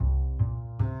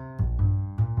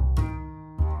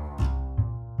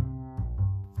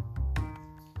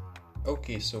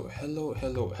Okay, so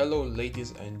hello,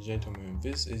 ladies and gentlemen.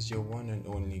 This is your one and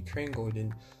only Crane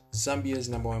Golden, Zambia's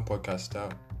number one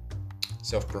podcaster,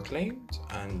 self-proclaimed,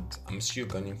 and I'm still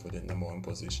gunning for the number one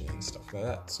position and stuff like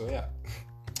that. So yeah,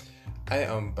 I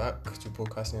am back to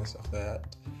podcasting and stuff like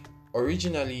that.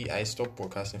 Originally, I stopped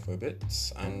podcasting for a bit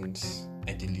and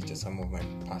I deleted some of my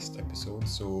past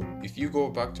episodes. So if you go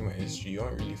back to my history, you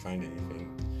won't really find anything.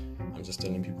 I'm just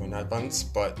telling people in advance,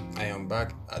 but I am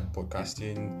back at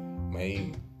podcasting.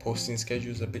 My posting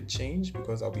schedule is a bit changed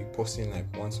because I'll be posting like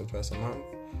once or twice a month.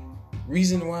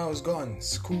 Reason why I was gone: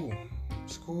 school.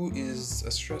 School is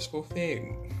a stressful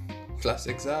thing, plus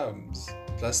exams,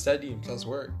 plus studying, plus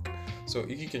work. So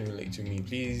if you can relate to me,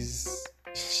 please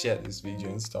share this video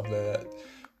and stuff like that.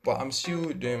 But I'm still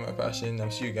doing my passion. I'm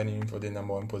still getting in for the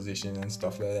number one position and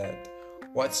stuff like that.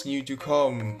 What's new to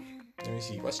come? Let me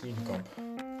see. What's new to come?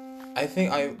 I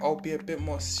think I'll be a bit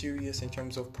more serious in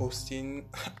terms of posting,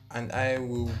 and I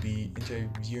will be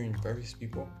interviewing various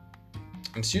people.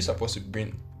 I'm still supposed to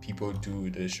bring people to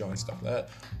the show and stuff like that,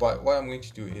 but what I'm going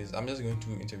to do is I'm just going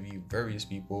to interview various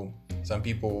people. Some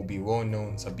people will be well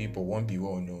known, some people won't be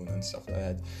well known and stuff like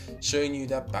that, showing you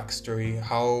that backstory,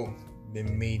 how they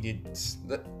made it,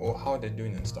 or how they're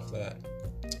doing and stuff like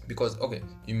that. Because okay,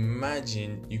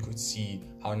 imagine you could see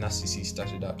how Narcissi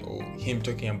started out, or him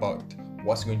talking about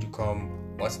what's going to come,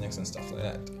 what's next and stuff like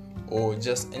that. Or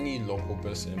just any local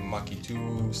person,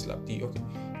 Maki2, Slapti. Okay,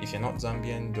 if you're not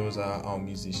Zambian, those are our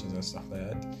musicians and stuff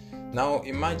like that. Now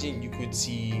imagine you could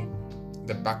see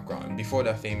the background before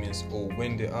they're famous, or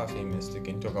when they are famous, they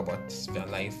can talk about their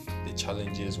life, the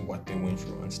challenges, what they went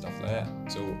through and stuff like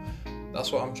that. So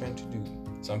that's what I'm trying to do.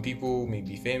 Some people may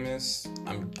be famous.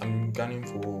 I'm gunning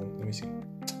for, let me see,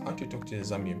 I want to talk to the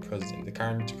Zambian president, the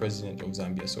current president of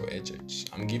Zambia, so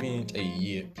HH. I'm giving it a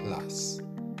year plus.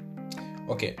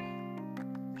 Okay,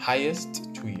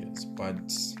 highest 2 years, but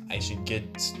I should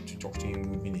get to talk to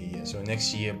him within a year. So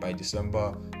next year by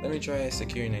December, let me try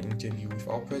securing an interview with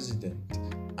our president.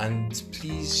 And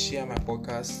please share my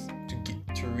podcast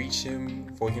to reach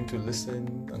him, for him to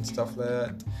listen and stuff like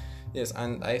that. Yes,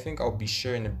 and I think I'll be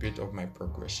sharing a bit of my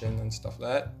progression and stuff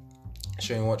like that,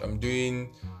 showing what I'm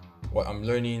doing, what I'm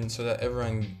learning, so that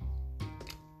everyone,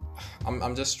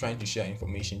 I'm just trying to share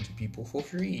information to people for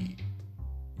free.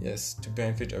 Yes, to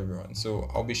benefit everyone. So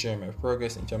I'll be sharing my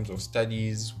progress in terms of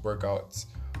studies, workouts,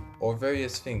 or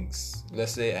various things.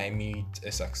 Let's say I meet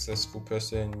a successful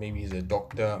person, maybe he's a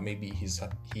doctor, maybe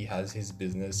he has his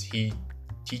business, he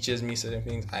teaches me certain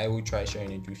things. I will try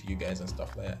sharing it with you guys and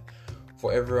stuff like that,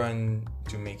 for everyone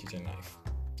to make it in life.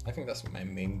 I think that's my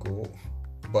main goal.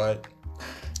 But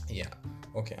yeah,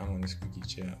 okay, I'm on this squeaky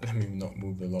chair. Let me not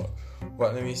move a lot.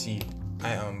 But let me see.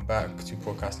 I am back to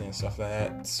podcasting and stuff like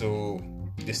that. So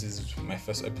this is my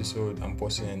first episode. I'm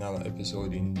posting another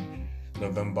episode in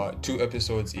November. 2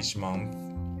 episodes each month.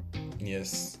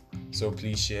 Yes. So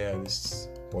please share this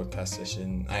podcast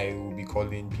session. I will be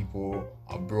calling people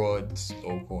abroad,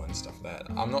 local and stuff like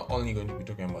that. I'm not only going to be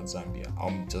talking about Zambia.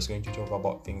 I'm just going to talk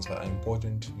about things that are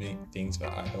important to me, things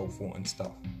that are helpful and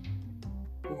stuff.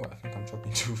 Oh, I think I'm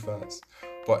talking too fast.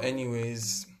 But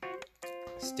anyways,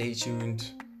 stay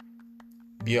tuned.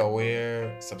 Be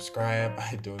aware. Subscribe.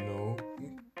 I don't know.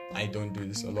 I don't do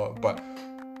this a lot, but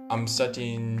I'm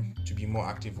starting to be more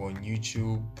active on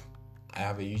YouTube. I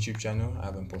have a YouTube channel. I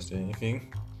haven't posted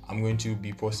anything. I'm going to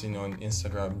be posting on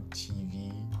Instagram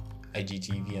TV,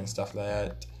 IGTV and stuff like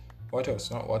that. What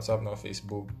else? Not WhatsApp, not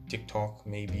Facebook, TikTok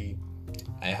maybe.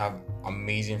 I have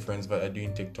amazing friends that are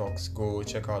doing TikToks. Go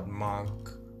check out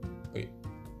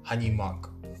Honey Mark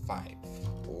 5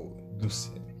 or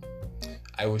Lucy.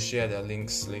 I will share the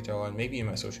links later on, maybe in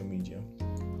my social media.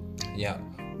 Yeah,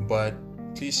 but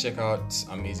please check out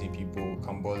amazing people.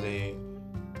 Kambole.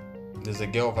 There's a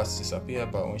girl that's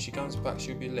disappeared, but when she comes back,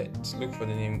 she'll be lit. Look for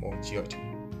the name of Giotto.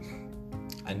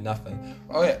 And nothing.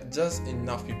 Oh yeah, just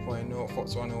enough people I know.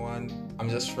 Fox 101. I'm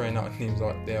just throwing out names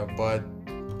out there, but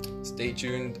stay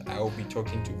tuned. I will be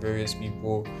talking to various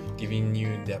people, giving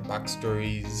you their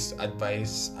backstories,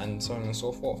 advice, and so on and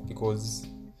so forth, because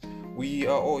we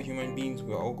are all human beings.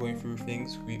 We are all going through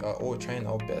things. We are all trying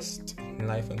our best in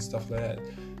life and stuff like that.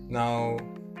 Now,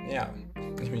 yeah,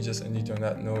 let me just end it on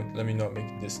that note. Let me not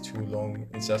make this too long.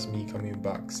 It's just me coming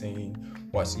back saying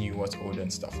what's new, what's old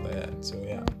and stuff like that. So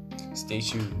yeah, stay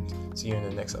tuned. See you in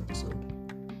the next episode.